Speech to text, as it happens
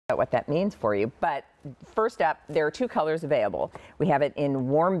what that means for you. But first up, there are two colors available. We have it in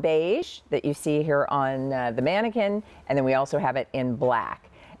warm beige that you see here on the mannequin, and then we also have it in black.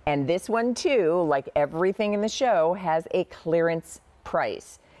 And this one too, like everything in the show, has a clearance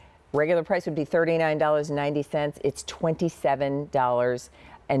price. Regular price would be $39.90. It's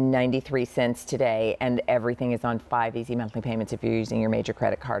 $27.93 today, and everything is on 5 easy monthly payments if you're using your major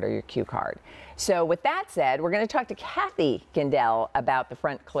credit card or your Q card. So with that said, we're going to talk to Kathy Gindell about the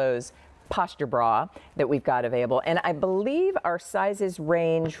front close posture bra that we've got available. And I believe our sizes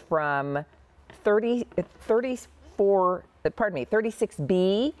range from 36B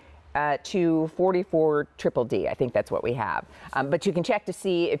to 44 triple D. I think that's what we have. But you can check to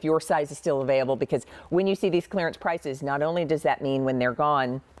see if your size is still available, because when you see these clearance prices, not only does that mean when they're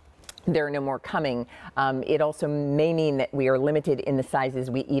gone, there are no more coming, it also may mean that we are limited in the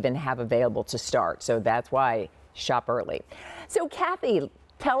sizes we even have available to start. So that's why shop early. So Kathy,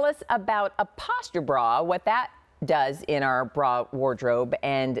 tell us about a posture bra, what that does in our bra wardrobe,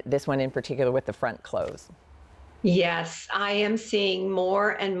 and this one in particular with the front close. Yes, I am seeing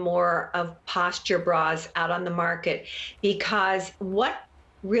more and more of posture bras out on the market, because what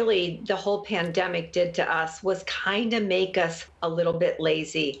really the whole pandemic did to us was kind of make us a little bit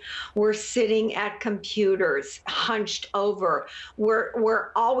lazy. We're sitting at computers, hunched over.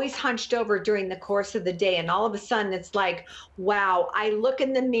 We're always hunched over during the course of the day, and all of a sudden it's like, wow, I look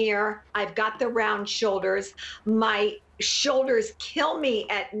in the mirror, I've got the round shoulders, my shoulders kill me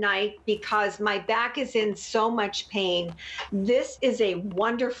at night because my back is in so much pain. This is a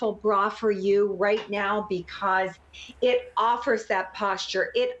wonderful bra for you right now because it offers that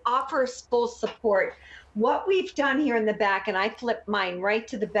posture. It offers full support. What we've done here in the back, and I flipped mine right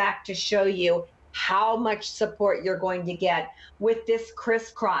to the back to show you how much support you're going to get with this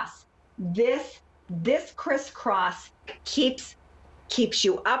crisscross. This crisscross keeps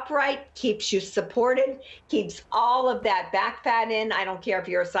you upright, keeps you supported, keeps all of that back fat in. I don't care if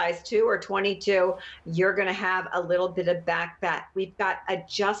you're a size 2 or 22, you're gonna have a little bit of back fat. We've got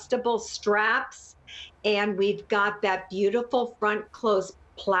adjustable straps, and we've got that beautiful front close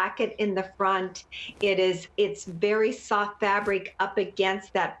placket in the front. It's very soft fabric up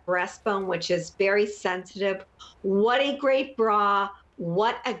against that breastbone, which is very sensitive. What a great bra.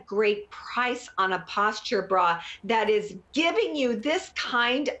 What a great price on a posture bra that is giving you this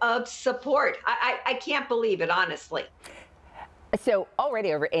kind of support. I can't believe it, honestly. So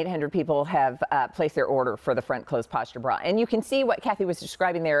already over 800 people have placed their order for the front close posture bra. And you can see what Kathy was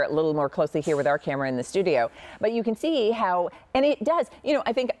describing there a little more closely here with our camera in the studio. But you can see how, and it does, you know,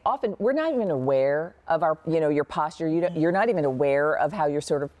 I think often we're not even aware of our, you know, your posture. You're not even aware of how you're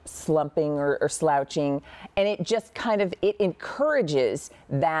sort of slumping or slouching. And it just kind of, it encourages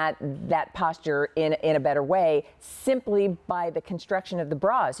that posture in a better way simply by the construction of the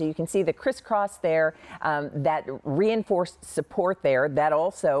bra. So you can see the crisscross there, that reinforced support there, that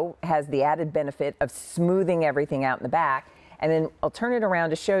also has the added benefit of smoothing everything out in the back. And then I'll turn it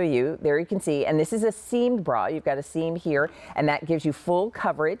around to show you. There you can see, and this is a seamed bra. You've got a seam here, and that gives you full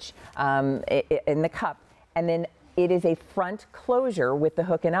coverage in the cup. And then it is a front closure with the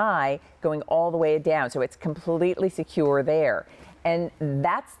hook and eye going all the way down, so it's completely secure there. And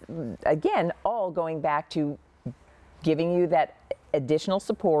that's, again, all going back to giving you that additional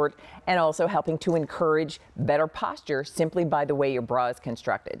support and also helping to encourage better posture simply by the way your bra is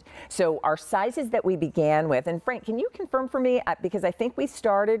constructed. So our sizes that we began with, and Frank, can you confirm for me, because I think we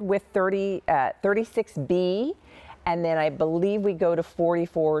started with 36B, and then I believe we go to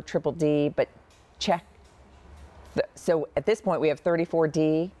 44 triple D, but check. So at this point we have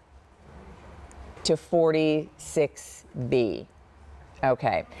 34D to 46B.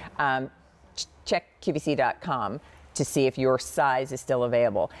 Okay, check QVC.com to see if your size is still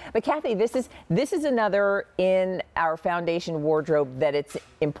available. But Kathy, this is another in our foundation wardrobe that it's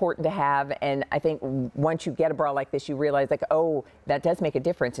important to have. And I think once you get a bra like this, you realize, like, oh, that does make a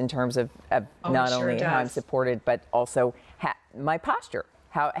difference in terms of not only how I'm supported, but also my posture,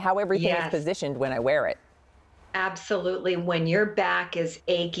 how everything is positioned when I wear it. Absolutely. When your back is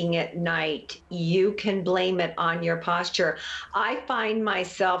aching at night, you can blame it on your posture. I find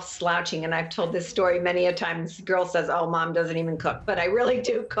myself slouching, and I've told this story many a time. This girl says, oh, mom doesn't even cook, but I really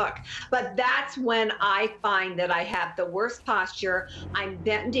do cook. But that's when I find that I have the worst posture. I'm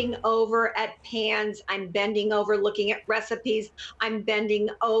bending over at pans. I'm bending over looking at recipes. I'm bending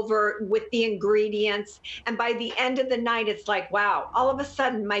over with the ingredients. And by the end of the night, it's like, wow, all of a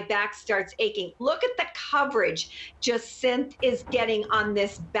sudden my back starts aching. Look at the coverage Jacinth is getting on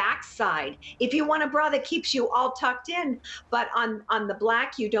this backside. If you want a bra that keeps you all tucked in, but on the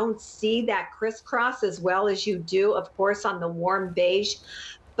black, you don't see that crisscross as well as you do, of course, on the warm beige.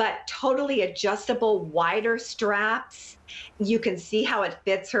 but totally adjustable, wider straps. You can see how it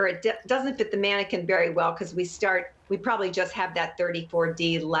fits her. It doesn't fit the mannequin very well because we probably just have that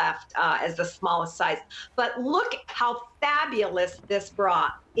 34D left as the smallest size. But look how fabulous this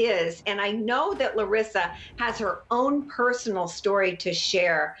bra is. And I know that Larissa has her own personal story to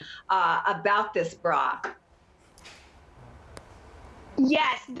share about this bra.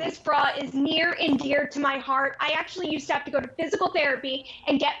 Yes, this bra is near and dear to my heart. I actually used to have to go to physical therapy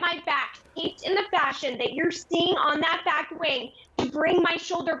and get my back taped in the fashion that you're seeing on that back wing to bring my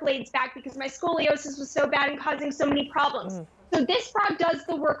shoulder blades back because my scoliosis was so bad and causing so many problems. So this bra does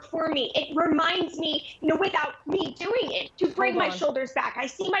the work for me. It reminds me, without me doing it, to bring my shoulders back. I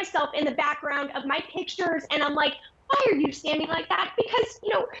see myself in the background of my pictures and I'm like, why are you standing like that? Because,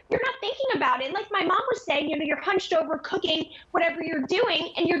 you're not thinking about it. Like my mom was saying, you're hunched over cooking whatever you're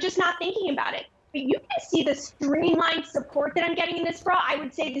doing and you're just not thinking about it. But you can see the streamlined support that I'm getting in this bra. I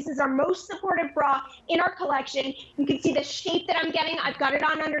would say this is our most supportive bra in our collection. You can see the shape that I'm getting. I've got it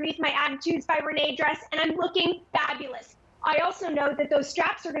on underneath my Attitudes by Renee dress and I'm looking fabulous. I also know that those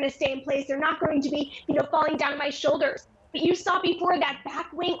straps are going to stay in place. They're not going to be, falling down my shoulders. But you saw before that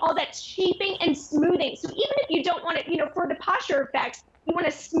back wing, all that shaping and smoothing. So even if you don't want it, for the posture effects, you want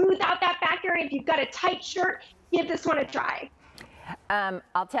to smooth out that back area. If you've got a tight shirt, give this one a try.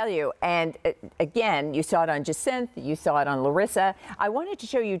 I'll tell you, and again, you saw it on Jacinth, you saw it on Larissa. I wanted to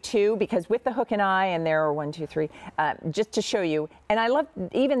show you too, because with the hook and eye, and there are 1, 2, 3, just to show you, and I love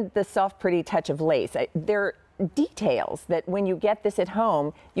even the soft, pretty touch of lace. They're details that when you get this at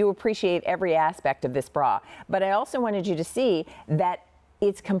home, you appreciate every aspect of this bra. But I also wanted you to see that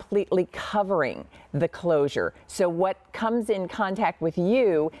it's completely covering the closure. So what comes in contact with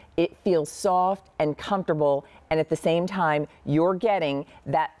you, it feels soft and comfortable, and at the same time, you're getting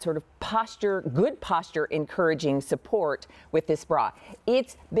that sort of posture, good posture encouraging support with this bra.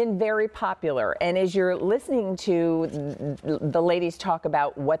 It's been very popular, and as you're listening to the ladies talk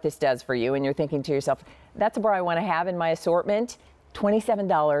about what this does for you, and you're thinking to yourself, that's a bra I want to have in my assortment,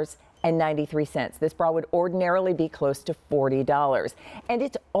 $27.93. This bra would ordinarily be close to $40. And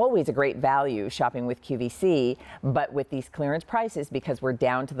it's always a great value shopping with QVC, but with these clearance prices, because we're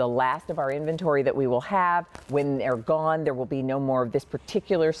down to the last of our inventory that we will have, when they're gone, there will be no more of this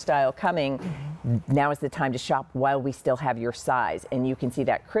particular style coming. Now is the time to shop while we still have your size. And you can see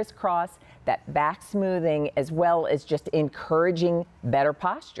that crisscross, that back smoothing, as well as just encouraging better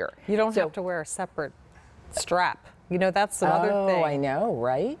posture. You don't have to wear a separate strap. That's another thing. Oh, I know,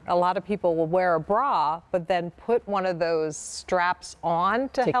 right? A lot of people will wear a bra, but then put one of those straps on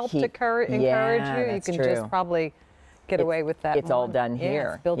to help encourage you. You can just probably get away with that. It's all done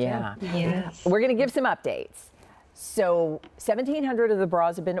here. It's built in. Yes. We're going to give some updates. So 1,700 of the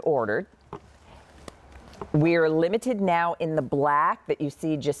bras have been ordered. We're limited now in the black that you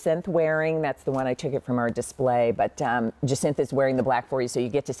see Jacinth wearing. That's the one I took it from our display, but Jacinth is wearing the black for you, so you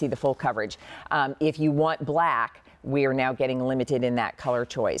get to see the full coverage. If you want black, we are now getting limited in that color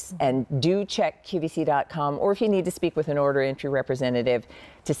choice. And do check QVC.com, or if you need to speak with an order entry representative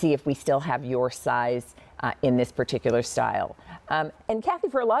to see if we still have your size in this particular style. And Kathy,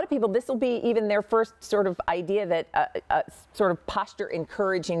 for a lot of people, this will be even their first sort of idea that a sort of posture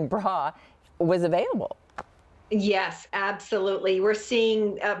encouraging bra was available. Yes, absolutely. We're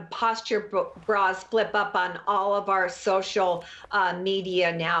seeing posture bras flip up on all of our social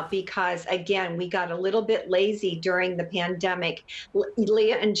media now because, again, we got a little bit lazy during the pandemic.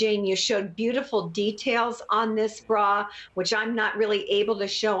 Leah and Jane, you showed beautiful details on this bra, which I'm not really able to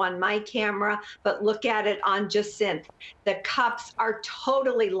show on my camera, but look at it on Jacinth. The cups are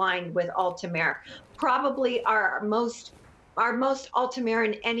totally lined with Ultimare, probably our most Ultimare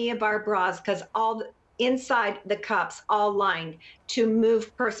in any of our bras, because inside the cups all lined to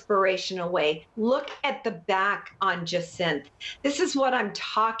move perspiration away. Look at the back on Jacinth. This is what I'm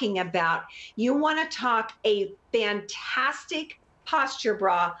talking about. You want to talk a fantastic posture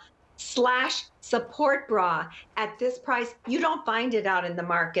bra / support bra at this price. You don't find it out in the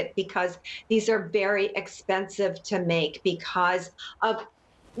market because these are very expensive to make because of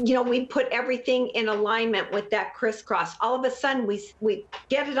we put everything in alignment with that crisscross. All of a sudden, we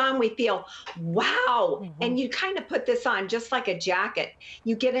get it on, we feel, wow. Mm-hmm. And you kind of put this on just like a jacket.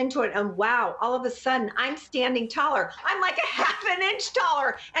 You get into it and wow, all of a sudden, I'm standing taller. I'm like a ½ an inch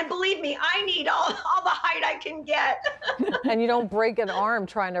taller. And believe me, I need all the height I can get. And you don't break an arm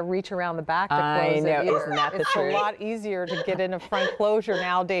trying to reach around the back to close it. Isn't that the truth? It's a lot easier to get in a front closure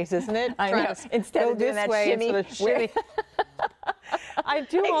nowadays, isn't it? I know. Instead of doing that shimmy. I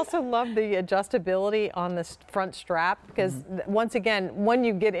do also love the adjustability on the front strap, because once again, when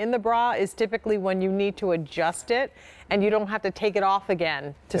you get in the bra is typically when you need to adjust it, and you don't have to take it off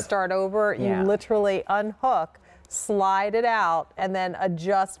again to start over. You literally unhook, slide it out, and then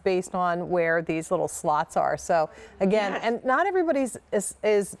adjust based on where these little slots are. So again, and not everybody's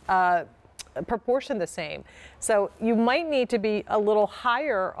is proportion the same. So you might need to be a little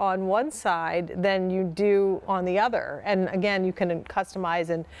higher on one side than you do on the other. And again, you can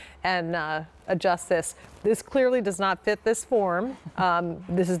customize and adjust this. This clearly does not fit this form.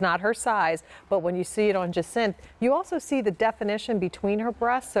 This is not her size, but when you see it on Jacinthe, you also see the definition between her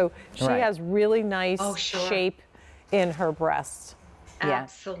breasts. So she has really nice shape in her breasts.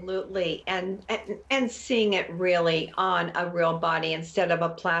 Absolutely. And seeing it really on a real body instead of a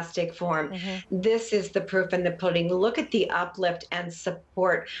plastic form. This is the proof in the pudding. Look at the uplift and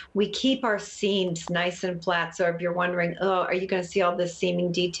support. We keep our seams nice and flat. So if you're wondering, oh, are you going to see all this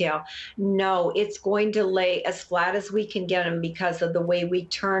seaming detail? No, it's going to lay as flat as we can get them because of the way we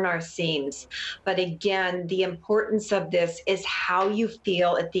turn our seams. But again, the importance of this is how you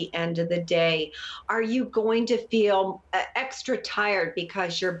feel at the end of the day. Are you going to feel extra tired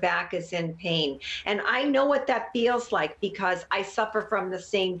because your back is in pain? And I know what that feels like because I suffer from the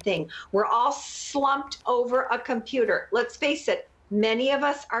same thing. We're all slumped over a computer. Let's face it, many of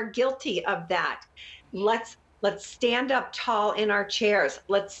us are guilty of that. Let's stand up tall in our chairs.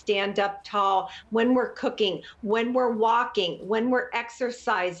 Let's stand up tall when we're cooking, when we're walking, when we're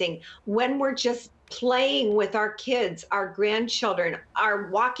exercising, when we're just playing with our kids, our grandchildren,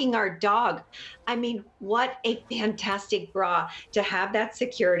 walking our dog. I mean, what a fantastic bra to have that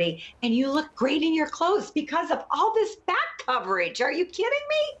security. And you look great in your clothes because of all this back coverage. Are you kidding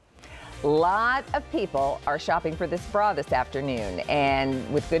me? A lot of people are shopping for this bra this afternoon, and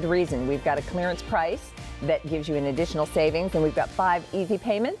with good reason. We've got a clearance price that gives you an additional savings, and we've got 5 easy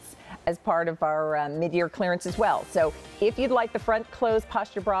payments as part of our mid-year clearance as well. So if you'd like the front closed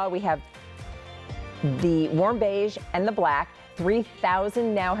posture bra, we have the warm beige and the black.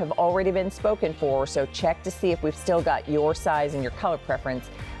 3,000 now have already been spoken for, so check to see if we've still got your size and your color preference.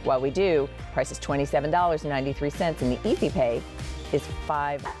 While we do, price is $27.93, and the easy pay is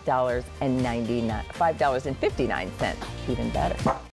 $5.59, even better.